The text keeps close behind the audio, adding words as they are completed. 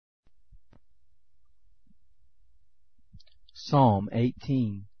Psalm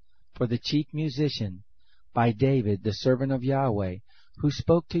 18. For the chief musician, by David, the servant of Yahweh, who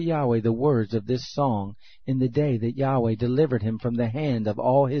spoke to Yahweh the words of this song in the day that Yahweh delivered him from the hand of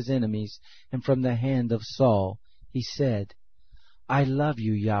all his enemies and from the hand of Saul. He said, I love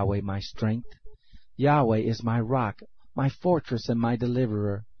you, Yahweh, my strength. Yahweh is my rock, my fortress and my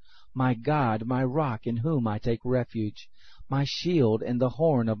deliverer, my God, my rock in whom I take refuge, my shield and the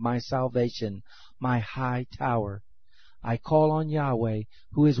horn of my salvation, my high tower. I call on Yahweh,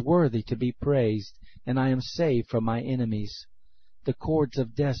 who is worthy to be praised, and I am saved from my enemies. The cords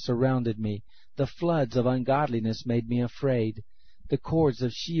of death surrounded me. The floods of ungodliness made me afraid. The cords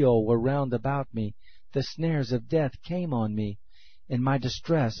of Sheol were round about me. The snares of death came on me. In my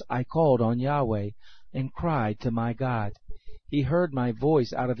distress I called on Yahweh, and cried to my God. He heard my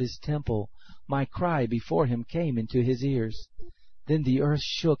voice out of his temple. My cry before him came into his ears. Then the earth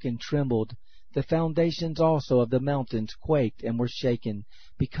shook and trembled. The foundations also of the mountains quaked and were shaken,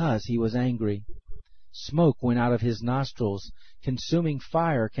 because he was angry. Smoke went out of his nostrils. Consuming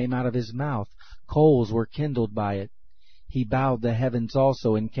fire came out of his mouth. Coals were kindled by it. He bowed the heavens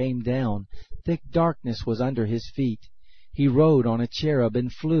also and came down. Thick darkness was under his feet. He rode on a cherub and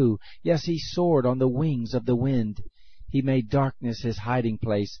flew. Yes, he soared on the wings of the wind. He made darkness his hiding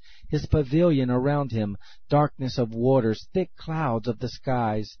place, his pavilion around him, darkness of waters, thick clouds of the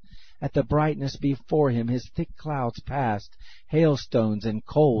skies. At the brightness before him his thick clouds passed, hailstones and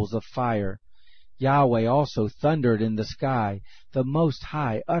coals of fire. Yahweh also thundered in the sky. The Most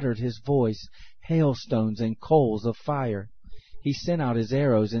High uttered his voice, hailstones and coals of fire. He sent out his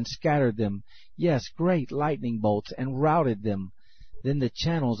arrows and scattered them, yes, great lightning bolts, and routed them. Then the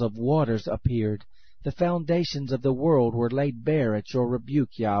channels of waters appeared. The foundations of the world were laid bare at your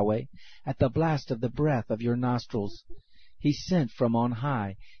rebuke, Yahweh, at the blast of the breath of your nostrils. He sent from on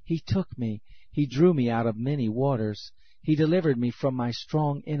high. He took me. He drew me out of many waters. He delivered me from my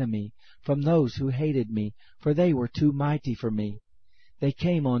strong enemy, from those who hated me, for they were too mighty for me. They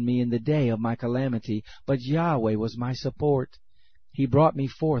came on me in the day of my calamity, but Yahweh was my support. He brought me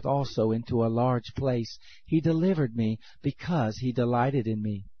forth also into a large place. He delivered me, because he delighted in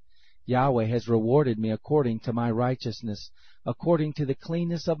me. Yahweh has rewarded me according to my righteousness. According to the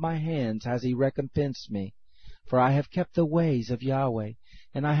cleanness of my hands has he recompensed me. For I have kept the ways of Yahweh,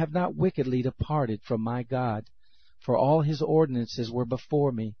 and I have not wickedly departed from my God. For all his ordinances were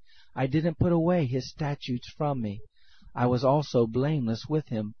before me. I didn't put away his statutes from me. I was also blameless with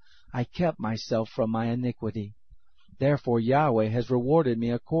him. I kept myself from my iniquity. Therefore Yahweh has rewarded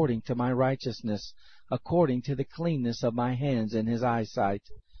me according to my righteousness, according to the cleanness of my hands in his eyesight.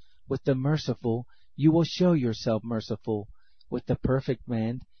 With the merciful you will show yourself merciful. With the perfect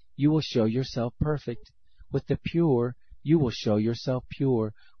man you will show yourself perfect. With the pure you will show yourself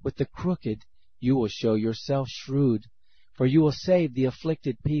pure. With the crooked you will show yourself shrewd. For you will save the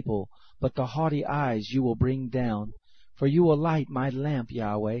afflicted people, but the haughty eyes you will bring down. For you will light my lamp,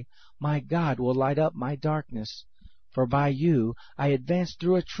 Yahweh. My God will light up my darkness. For by you I advance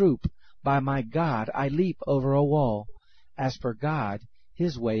through a troop. By my God I leap over a wall. As for God,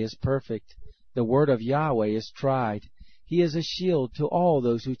 his way is perfect. The word of Yahweh is tried. He is a shield to all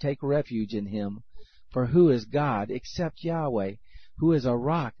those who take refuge in him. For who is God except Yahweh? Who is a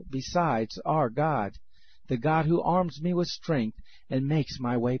rock besides our God? The God who arms me with strength and makes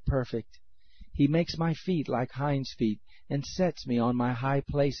my way perfect. He makes my feet like hinds' feet and sets me on my high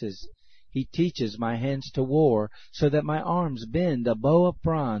places. He teaches my hands to war, so that my arms bend a bow of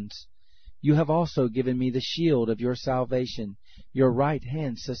bronze. You have also given me the shield of your salvation. Your right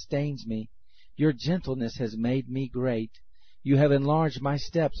hand sustains me. Your gentleness has made me great. You have enlarged my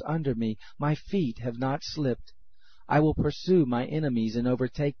steps under me. My feet have not slipped. I will pursue my enemies and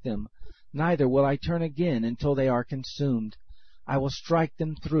overtake them. Neither will I turn again until they are consumed. I will strike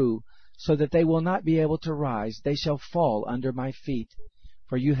them through, so that they will not be able to rise. They shall fall under my feet.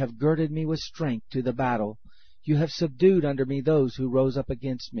 For you have girded me with strength to the battle. You have subdued under me those who rose up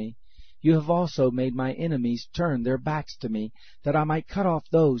against me. You have also made my enemies turn their backs to me, that I might cut off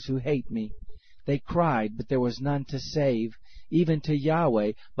those who hate me. They cried, but there was none to save, even to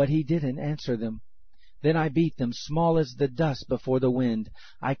Yahweh, but he didn't answer them. Then I beat them small as the dust before the wind.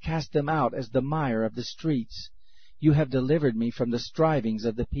 I cast them out as the mire of the streets. You have delivered me from the strivings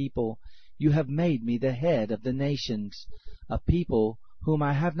of the people. You have made me the head of the nations. A people whom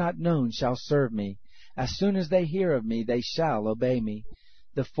I have not known shall serve me. As soon as they hear of me, they shall obey me.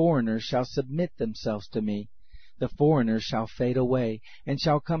 The foreigners shall submit themselves to me. The foreigners shall fade away, and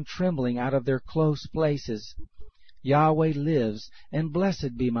shall come trembling out of their close places. Yahweh lives, and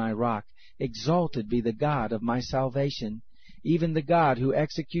blessed be my rock. Exalted be the God of my salvation, even the God who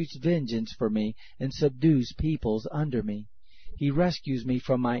executes vengeance for me and subdues peoples under me. He rescues me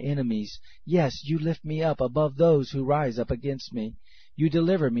from my enemies. Yes, you lift me up above those who rise up against me. You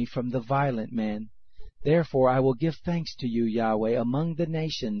deliver me from the violent man. Therefore I will give thanks to you, Yahweh, among the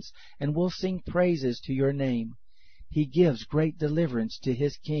nations, and will sing praises to your name. He gives great deliverance to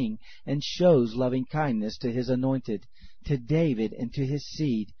his king, and shows loving kindness to his anointed, to David and to his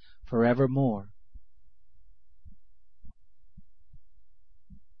seed forevermore.